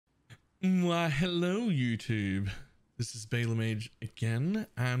Why, hello YouTube. This is BalorMage again,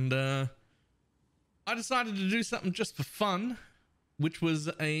 and I decided to do something just for fun, which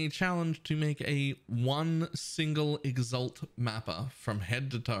was a challenge to make a one single Exalt mapper from head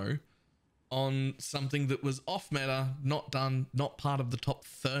to toe on something that was off meta, not done, not part of the top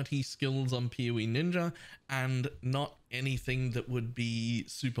 30 skills on PoE Ninja, and not anything that would be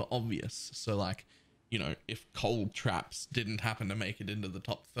super obvious. So like, you know, if cold traps didn't happen to make it into the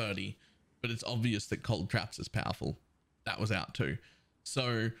top 30, but it's obvious that cold traps is powerful, that was out too.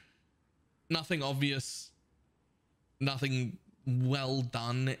 So nothing obvious, nothing well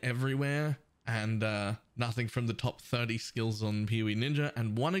done everywhere, and nothing from the top 30 skills on PoE Ninja,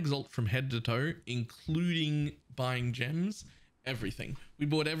 and one Exalt from head to toe, including buying gems, everything. We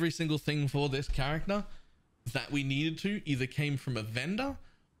bought every single thing for this character that we needed to, either came from a vendor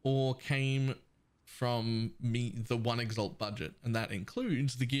or came from me, the one Exalt budget, and that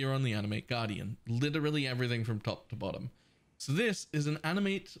includes the gear on the Animate Guardian, literally everything from top to bottom. So this is an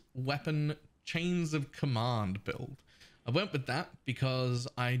Animate Weapon Chains of Command build. I went with that because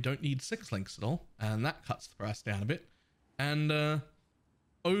I don't need 6 links at all, and that cuts the price down a bit. And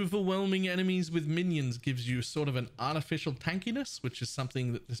overwhelming enemies with minions gives you sort of an artificial tankiness, which is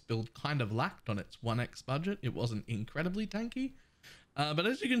something that this build kind of lacked on its 1x budget. It wasn't incredibly tanky. But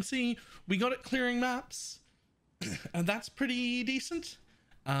as you can see, we got it clearing maps, and that's pretty decent.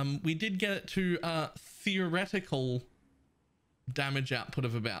 We did get it to theoretical damage output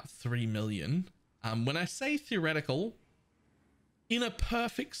of about 3 million. When I say theoretical, in a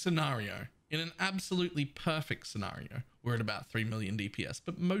perfect scenario, in an absolutely perfect scenario, we're at about 3 million DPS,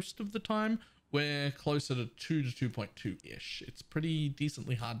 but most of the time we're closer to 2 to 2.2-ish. It's pretty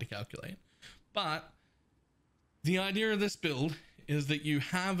decently hard to calculate. But the idea of this build is that you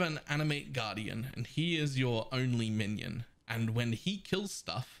have an Animate Guardian, and he is your only minion. And when he kills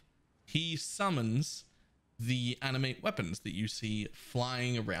stuff, he summons the animate weapons that you see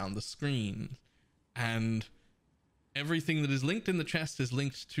flying around the screen. And everything that is linked in the chest is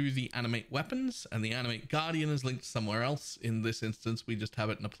linked to the animate weapons, and the Animate Guardian is linked somewhere else. In this instance, we just have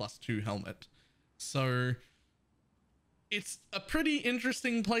it in a +2 helmet. So it's a pretty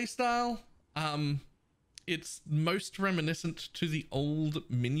interesting playstyle. It's most reminiscent to the old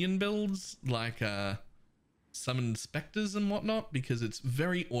minion builds, like Summon Spectres and whatnot, because it's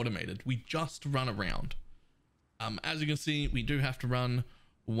very automated. We just run around. As you can see, we do have to run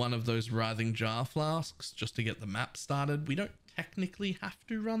one of those Writhing Jar Flasks just to get the map started. We don't technically have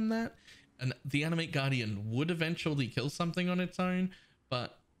to run that, and the Animate Guardian would eventually kill something on its own,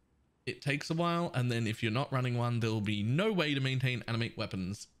 but it takes a while, and then if you're not running one, there will be no way to maintain animate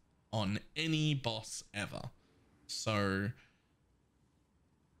weapons on any boss ever. So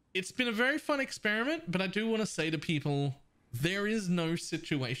it's been a very fun experiment, but I do want to say to people, there is no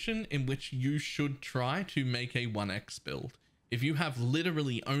situation in which you should try to make a 1x build. If you have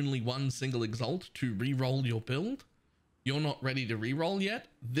literally only one single Exalt to reroll your build, you're not ready to reroll yet.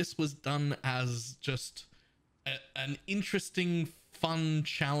 This was done as just an interesting, fun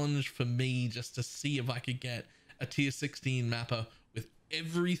challenge for me, just to see if I could get a tier 16 mapper with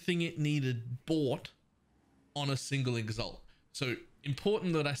everything it needed bought on a single Exalt. So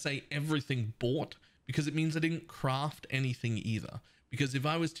important that I say everything bought, because it means I didn't craft anything either. Because if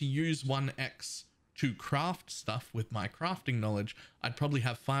I was to use 1x to craft stuff with my crafting knowledge, I'd probably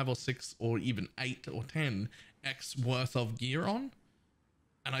have 5 or 6 or even 8 or 10x worth of gear on,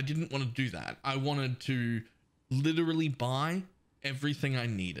 and I didn't want to do that. I wanted to literally buy everything I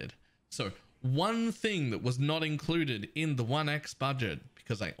needed. So one thing that was not included in the 1x budget,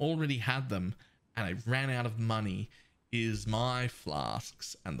 because I already had them and I ran out of money, is my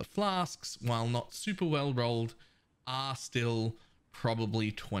flasks. And the flasks, while not super well rolled, are still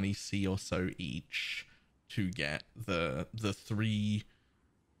probably 20c or so each to get the 3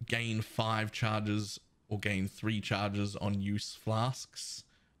 gain 5 charges or gain 3 charges on use flasks.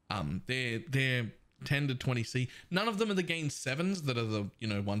 They're 10 to 20c. None of them are the gain 7s that are the, you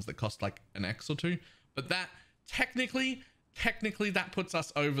know, ones that cost like an X or 2, but that technically that puts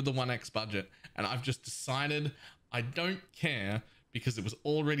us over the 1x budget, and I've just decided I don't care, because it was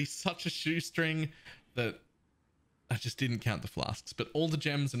already such a shoestring that I just didn't count the flasks. But all the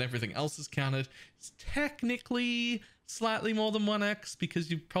gems and everything else is counted. It's technically slightly more than 1x,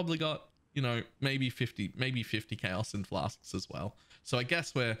 because you've probably got, you know, maybe 50 chaos in flasks as well. So I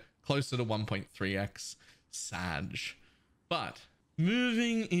guess we're closer to 1.3x Sag. But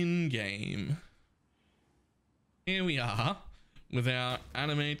moving in game, here we are with our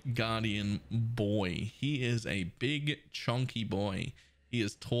Animate Guardian boy. He is a big chunky boy. He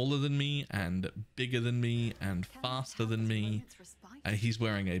is taller than me and bigger than me and faster than me, He's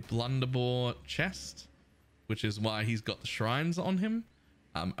wearing a blunderbore chest, which is why he's got the shrines on him.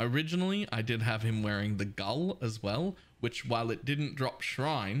 Originally, I did have him wearing the gull as well, which while it didn't drop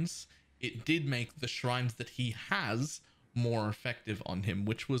shrines, it did make the shrines that he has more effective on him,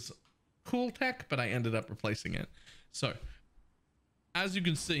 which was cool tech, but I ended up replacing it. So, as you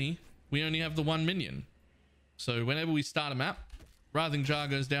can see, we only have the one minion. So whenever we start a map, Writhing Jar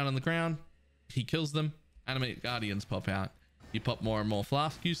goes down on the ground, he kills them, Animate Guardians pop out. You pop more and more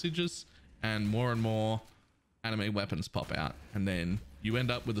flask usages, and more anime weapons pop out. And then you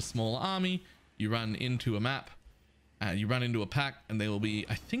end up with a small army, you run into a map, you run into a pack, and there will be,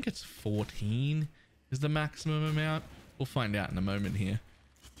 I think it's 14 is the maximum amount. We'll find out in a moment here.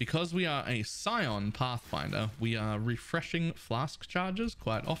 Because we are a Scion Pathfinder, we are refreshing flask charges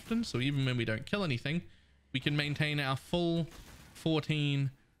quite often. So even when we don't kill anything, we can maintain our full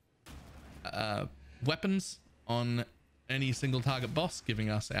 14 weapons on any single target boss, giving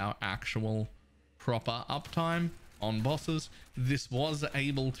us our actual proper uptime on bosses. This was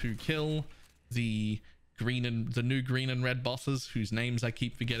able to kill the new green and red bosses whose names I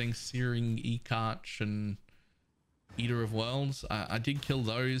keep forgetting, Searing Ekarch and Eater of Worlds. I did kill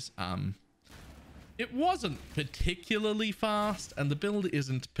those. It wasn't particularly fast, and the build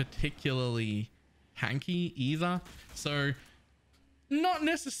isn't particularly tanky either, so not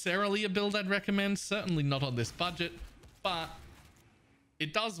necessarily a build I'd recommend, certainly not on this budget, but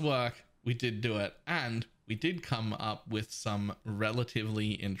it does work. We did do it, and we did come up with some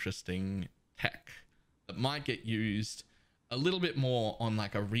relatively interesting tech that might get used a little bit more on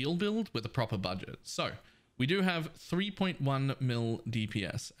like a real build with a proper budget. So we do have 3.1 mil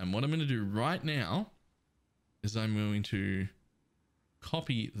DPS, and what I'm going to do right now is I'm going to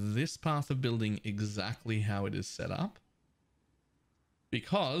copy this path of building exactly how it is set up,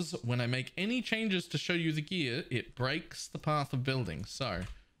 because when I make any changes to show you the gear, it breaks the path of building. So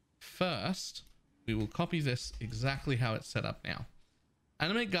first we will copy this exactly how it's set up now.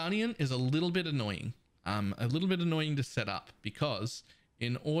 Animate Guardian is a little bit annoying, to set up, because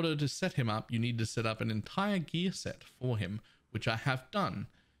in order to set him up, you need to set up an entire gear set for him, which I have done.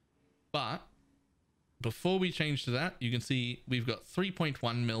 But before we change to that, you can see we've got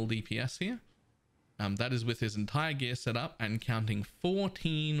 3.1 mil DPS here. That is with his entire gear set up and counting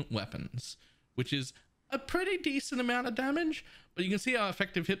 14 weapons, which is a pretty decent amount of damage. But you can see our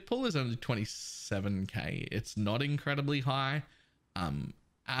effective hit pull is only 27k. It's not incredibly high.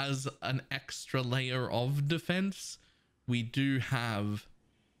 As an extra layer of defense, we do have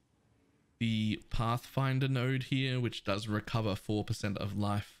the Pathfinder node here, which does recover 4% of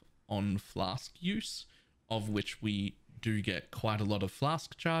life on flask use, of which we do get quite a lot of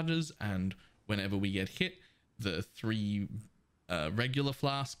flask charges, and whenever we get hit, the 3 regular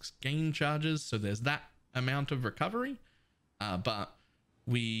flasks gain charges, so there's that amount of recovery. But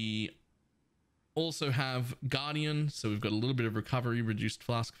we also have Guardian, so we've got a little bit of recovery, reduced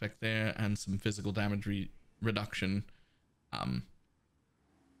flask effect there, and some physical damage reduction,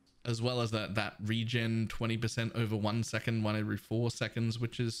 as well as that regen 20% over 1 second, 1 every 4 seconds,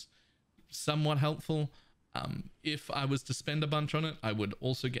 which is somewhat helpful. If I was to spend a bunch on it, I would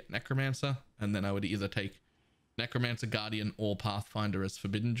also get Necromancer, and then I would either take Necromancer, Guardian, or Pathfinder as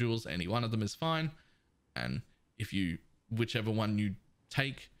forbidden jewels. Any one of them is fine. And if whichever one you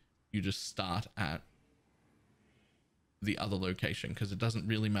take, you just start at the other location, because it doesn't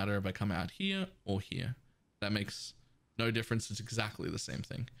really matter if I come out here or here. That makes no difference. It's exactly the same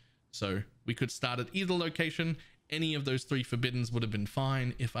thing. So we could start at either location. Any of those 3 forbiddens would have been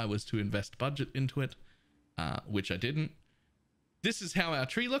fine if I was to invest budget into it, which I didn't. This is how our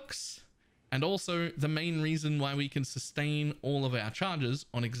tree looks, and also the main reason why we can sustain all of our charges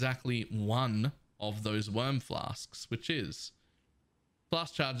on exactly one of those worm flasks, which is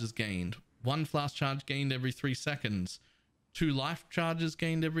flask charges gained, 1 flask charge gained every 3 seconds, 2 life charges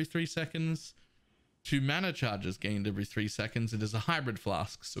gained every 3 seconds, 2 mana charges gained every 3 seconds. It is a hybrid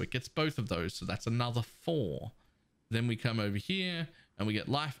flask, so it gets both of those, so that's another 4. Then we come over here and we get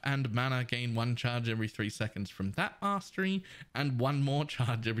life and mana, gain 1 charge every 3 seconds from that mastery, and 1 more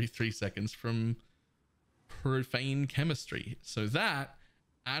charge every 3 seconds from profane chemistry. So that,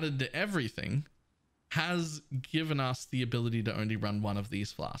 added to everything, has given us the ability to only run 1 of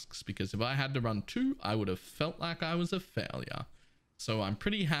these flasks, because if I had to run 2, I would have felt like I was a failure. So I'm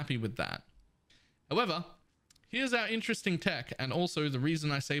pretty happy with that. However, here's our interesting tech, and also the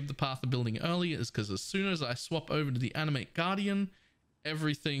reason I saved the path of building early is because as soon as I swap over to the Animate Guardian,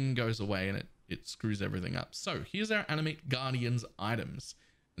 everything goes away and it screws everything up. So here's our Animate Guardian's items,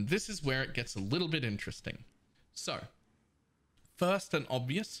 and this is where it gets a little bit interesting. So first and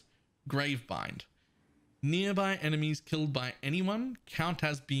obvious, Gravebind. Nearby enemies killed by anyone count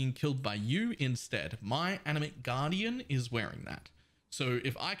as being killed by you instead. My Animate Guardian is wearing that. So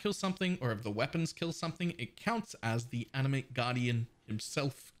if I kill something or if the weapons kill something, it counts as the Animate Guardian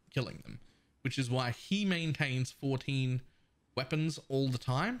himself killing them, which is why he maintains 14 weapons all the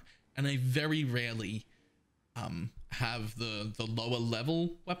time, and I very rarely have the lower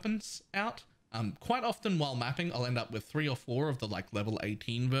level weapons out. Quite often while mapping, I'll end up with 3 or 4 of the like level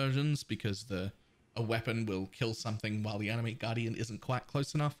 18 versions because a weapon will kill something while the Animate Guardian isn't quite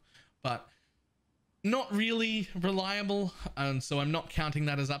close enough, but not really reliable, and so I'm not counting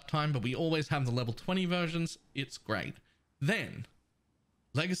that as uptime, but we always have the level 20 versions. It's great. Then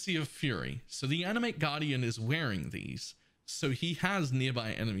Legacy of Fury. So the Animate Guardian is wearing these, so he has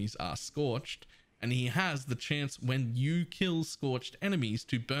nearby enemies are scorched, and he has the chance when you kill scorched enemies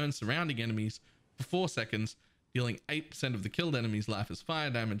to burn surrounding enemies for 4 seconds, dealing 8% of the killed enemy's life as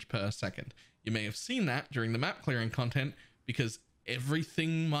fire damage per second. You may have seen that during the map clearing content because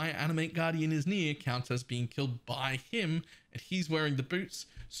everything my Animate Guardian is near counts as being killed by him, and he's wearing the boots,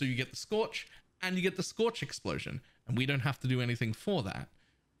 so you get the Scorch and you get the Scorch explosion, and we don't have to do anything for that.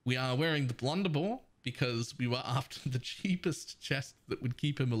 We are wearing the Blunderbore because we were after the cheapest chest that would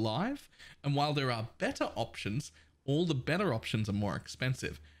keep him alive, and while there are better options, all the better options are more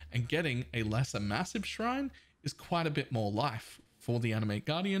expensive, and getting a lesser massive shrine is quite a bit more life for the Animate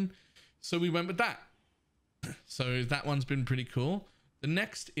Guardian, so we went with that. So that one's been pretty cool. The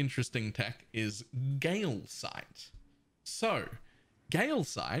next interesting tech is Gale Sight. So Gale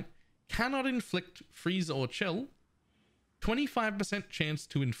Sight cannot inflict freeze or chill, 25% chance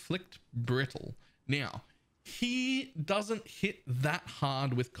to inflict brittle. Now, he doesn't hit that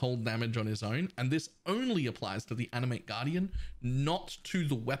hard with cold damage on his own, and this only applies to the Animate Guardian, not to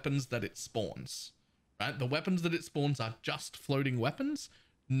the weapons that it spawns, right? The weapons that it spawns are just floating weapons,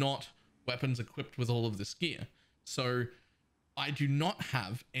 not weapons equipped with all of this gear. So I do not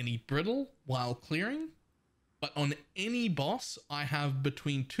have any brittle while clearing, but on any boss, I have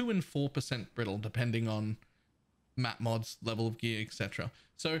between 2 and 4% brittle, depending on map mods, level of gear, etc.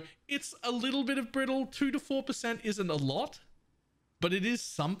 So it's a little bit of brittle. 2 to 4% isn't a lot, but it is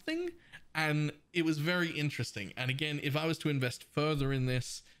something, and it was very interesting. And again, if I was to invest further in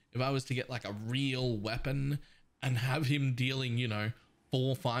this, if I was to get like a real weapon and have him dealing, you know,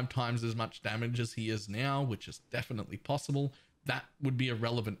 4 or 5 times as much damage as he is now, which is definitely possible, that would be a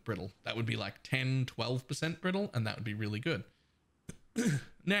relevant brittle. That would be like 10-12% brittle, and that would be really good.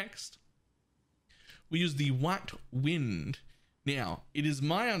 Next, we use the White Wind. Now, it is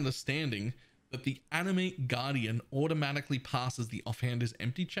my understanding that the Animate Guardian automatically passes the offhand is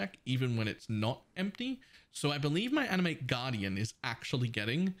empty check even when it's not empty. So I believe my Animate Guardian is actually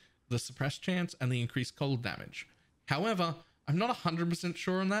getting the suppress chance and the increased cold damage. However, I'm not 100%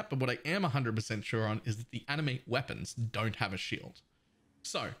 sure on that, but what I am 100% sure on is that the Animate weapons don't have a shield.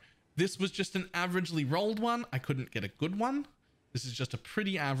 So this was just an averagely rolled one. I couldn't get a good one. This is just a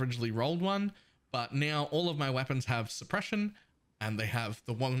pretty averagely rolled one, but now all of my weapons have suppression, and they have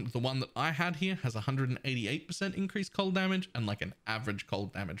the one that I had here has 188% increased cold damage and like an average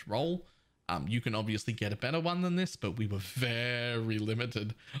cold damage roll. You can obviously get a better one than this, but we were very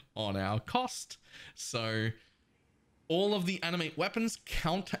limited on our cost. So all of the Animate weapons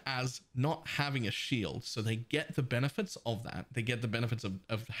count as not having a shield, so they get the benefits of that. They get the benefits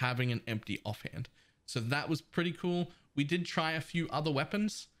of having an empty offhand. So that was pretty cool. We did try a few other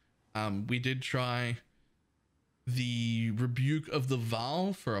weapons. We did try the Rebuke of the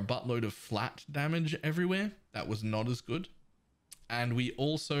Val for a buttload of flat damage everywhere. That was not as good. And we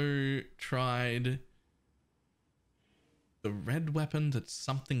also tried the red weapon that's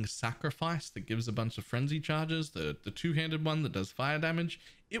something sacrifice that gives a bunch of frenzy charges, the two-handed one that does fire damage.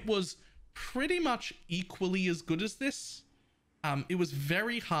 It was pretty much equally as good as this. It was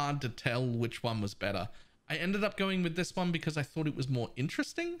very hard to tell which one was better. I ended up going with this one because I thought it was more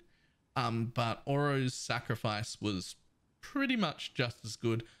interesting, but Oro's sacrifice was pretty much just as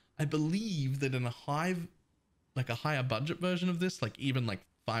good. I believe that in a higher budget version of this, like even like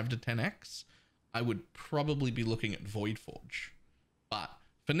 5 to 10x, I would probably be looking at Voidforge. But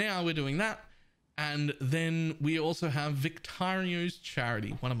for now, we're doing that. And then we also have Victario's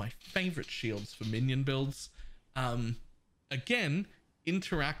Charity, one of my favorite shields for minion builds. Again,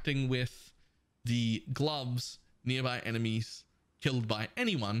 interacting with the gloves, nearby enemies killed by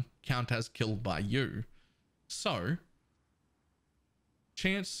anyone count as killed by you. So,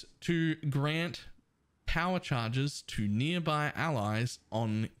 chance to grant power charges to nearby allies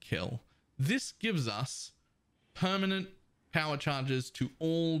on kill. This gives us permanent power charges to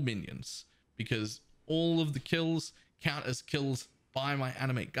all minions because all of the kills count as kills by my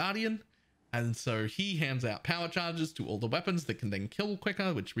Animate Guardian, And so he hands out power charges to all the weapons that can then kill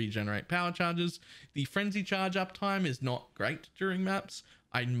quicker, which regenerate power charges. The frenzy charge uptime is not great during maps.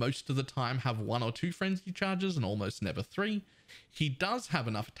 I most of the time have 1 or 2 frenzy charges and almost never 3. He does have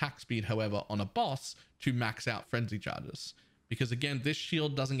enough attack speed, however, on a boss to max out frenzy charges. Because again, this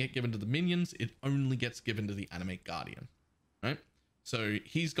shield doesn't get given to the minions, it only gets given to the Animate Guardian, right? So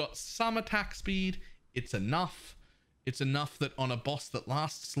he's got some attack speed, it's enough. It's enough that on a boss that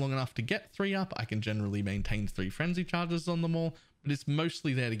lasts long enough to get 3 up, I can generally maintain 3 frenzy charges on them all, but it's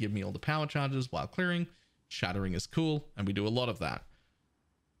mostly there to give me all the power charges while clearing. Shattering is cool, and we do a lot of that.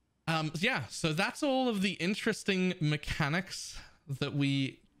 Yeah, so that's all of the interesting mechanics that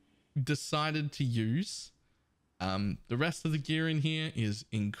we decided to use. The rest of the gear in here is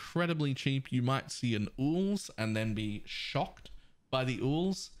incredibly cheap. You might see an ools and then be shocked by the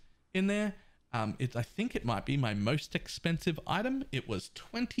ools in there. I think it might be my most expensive item. It was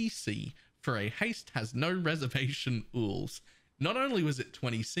 20C for a haste has no reservation ools. Not only was it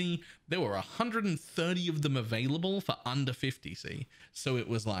 20C, there were 130 of them available for under 50C. So it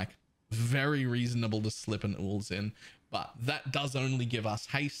was like very reasonable to slip an ools in, but that does only give us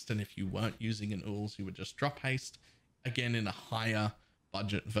haste. And if you weren't using an ools, you would just drop haste. Again, in a higher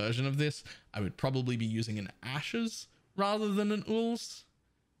budget version of this, I would probably be using an ashes rather than an ools.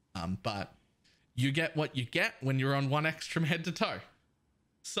 But you get what you get when you're on 1 extra head to toe.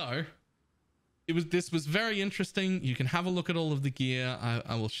 So this was very interesting. You can have a look at all of the gear.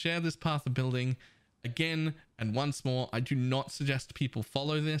 I will share this path of building again. And once more, I do not suggest people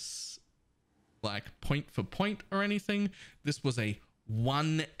follow this like point for point or anything. This was a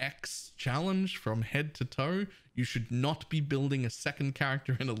 1x challenge from head to toe. You should not be building a second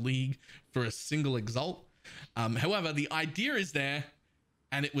character in a league for a single exalt. However, the idea is there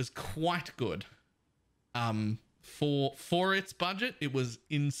and it was quite good. For its budget, it was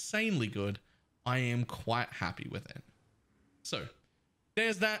insanely good. I am quite happy with it. So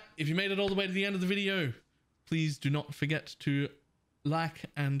there's that. If you made it all the way to the end of the video, please do not forget to like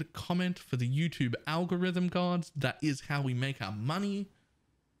and comment for the YouTube algorithm gods. That is how we make our money.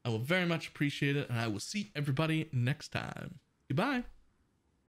 I will very much appreciate it, and I will see everybody next time. Goodbye.